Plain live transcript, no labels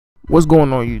What's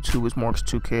going on YouTube? It's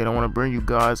Marks2K and I want to bring you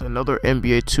guys another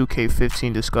NBA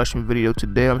 2K15 discussion video.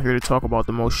 Today I'm here to talk about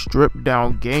the most stripped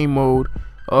down game mode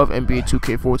of NBA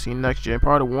 2K14 Next Gen.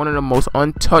 Probably one of the most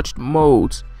untouched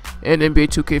modes in NBA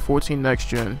 2K14 Next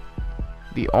Gen.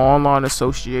 The online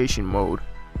association mode.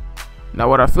 Now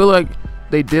what I feel like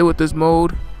they did with this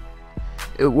mode,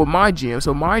 with my GM.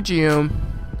 So my GM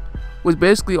was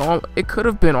basically it could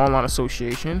have been online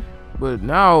association, but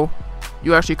now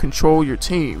you actually control your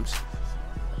teams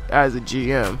as a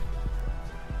GM.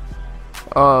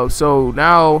 So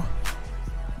now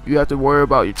you have to worry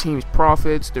about your team's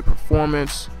profits, their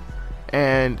performance,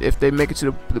 and if they make it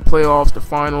to the playoffs, the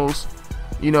finals.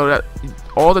 You know that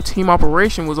all the team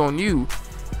operation was on you.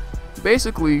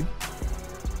 Basically,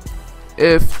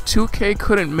 if 2K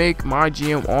couldn't make my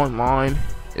GM online,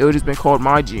 it would have just been called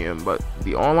my GM. But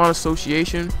the online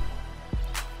association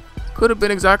could have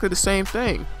been exactly the same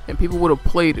thing, and people would have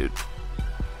played it.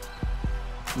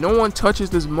 No one touches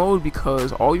this mode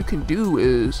because all you can do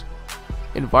is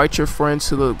invite your friends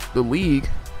to the league.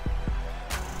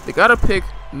 They gotta pick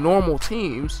normal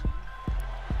teams,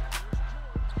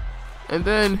 and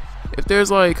then if there's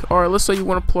like, alright, let's say you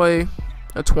want to play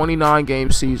a 29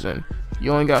 game season,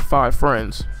 you only got 5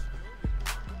 friends,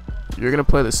 you're gonna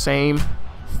play the same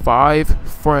 5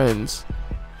 friends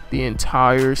the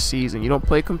entire season. You don't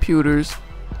play computers.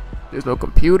 There's no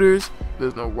computers.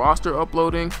 There's no roster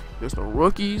uploading. There's no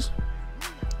rookies.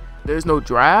 There's no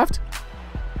draft.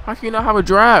 How can you not have a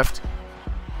draft?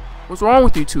 What's wrong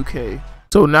with you, 2K?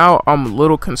 So now I'm a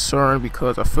little concerned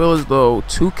because I feel as though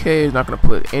 2K is not going to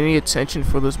put any attention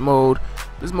for this mode.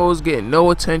 This mode is getting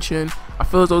no attention. I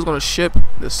feel as though it's going to ship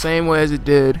the same way as it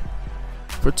did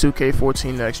for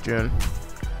 2K14 Next Gen.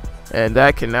 And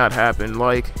that cannot happen.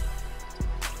 Like,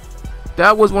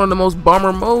 that was one of the most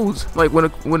bummer modes. Like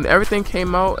when everything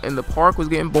came out and the park was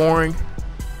getting boring,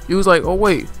 you was like, oh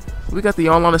wait, we got the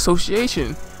online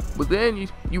association. But then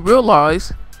you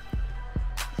realize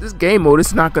this game mode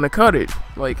is not gonna cut it.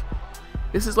 Like,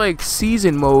 this is like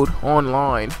season mode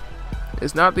online.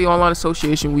 It's not the online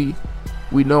association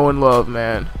we know and love,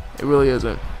 man. It really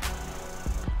isn't.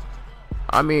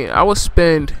 I mean, I would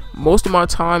spend most of my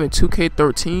time in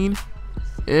 2K13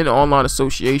 in online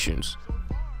associations.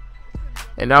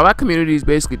 And now that community is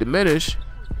basically diminished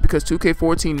because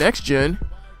 2K14 Next Gen,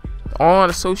 the online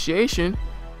association,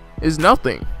 is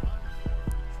nothing.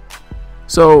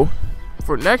 So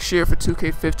for next year, for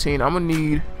 2K15, I'm gonna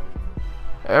need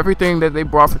everything that they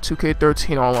brought for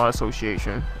 2K13 online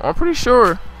association. I'm pretty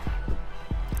sure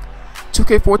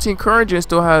 2K14 current gen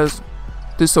still has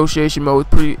the association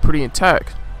mode pretty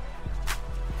intact.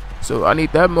 So I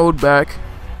need that mode back.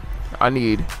 I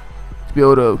need to be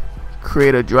able to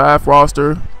create a draft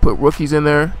roster, put rookies in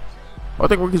there. I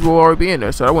think rookies will already be in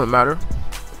there, so that wouldn't matter.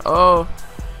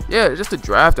 Yeah, just the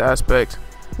draft aspect.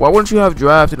 Why wouldn't you have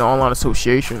draft in the online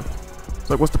association? It's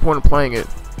like, what's the point of playing it?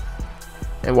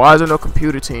 And why is there no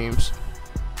computer teams?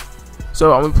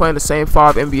 So I'm playing the same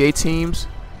 5 NBA teams.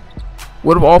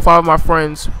 What if all 5 of my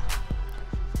friends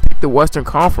pick the Western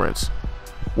Conference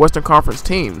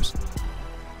teams?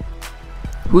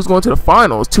 Who's going to the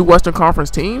finals? 2 Western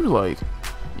Conference teams? Like,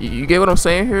 you get what I'm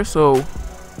saying here? So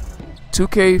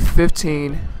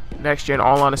 2K15 Next Gen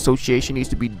Online Association needs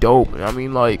to be dope. I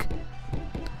mean, like,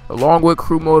 along with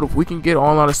crew mode, if we can get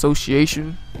online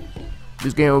association,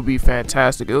 this game would be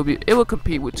fantastic. It would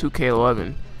compete with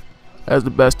 2K11 as the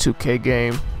best 2K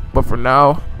game. But for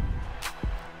now,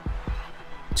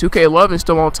 2K11 is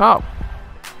still on top.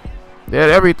 They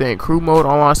had everything: crew mode,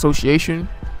 online association,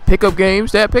 pickup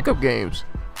games. They had pickup games.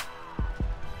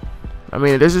 I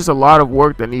mean, there's just a lot of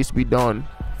work that needs to be done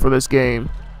for this game.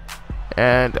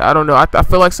 And I don't know, I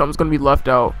feel like something's going to be left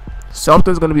out.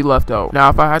 Something's going to be left out. Now,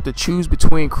 if I had to choose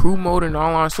between crew mode and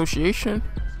online association,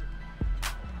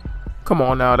 come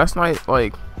on now, that's not,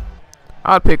 like,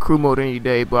 I'd pick crew mode any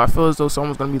day, but I feel as though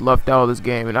someone's going to be left out of this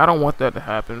game, and I don't want that to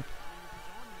happen.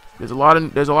 There's a lot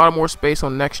of more space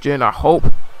on Next Gen. I hope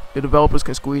the developers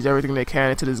can squeeze everything they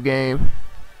can into this game,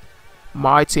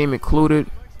 my team included.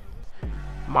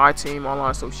 My team,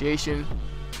 online association.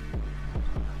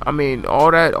 I mean,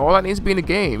 all that needs to be in the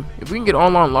game. If we can get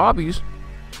online lobbies,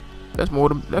 that's more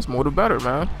the better,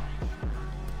 man.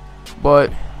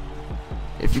 But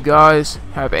if you guys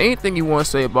have anything you want to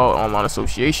say about online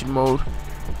association mode,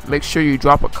 make sure you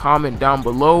drop a comment down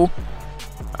below.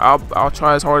 I'll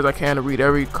try as hard as I can to read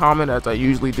every comment, as I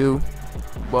usually do.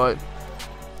 But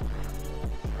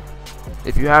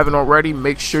if you haven't already,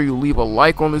 make sure you leave a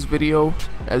like on this video,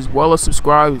 as well as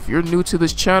subscribe if you're new to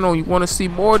this channel and you want to see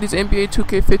more of these NBA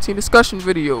 2K15 discussion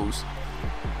videos.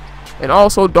 And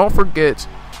also, don't forget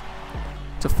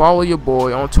to follow your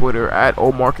boy on Twitter at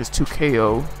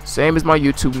omarcus2ko, same as my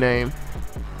YouTube name.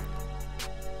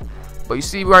 But you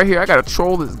see right here, I gotta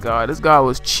troll this guy. This guy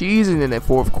was cheesing in that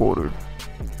fourth quarter.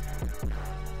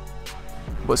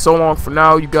 But so long for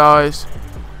now, you guys.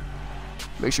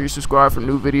 Make sure you subscribe for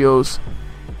new videos.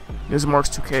 This is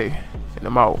Marcus2K, and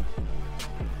I'm out.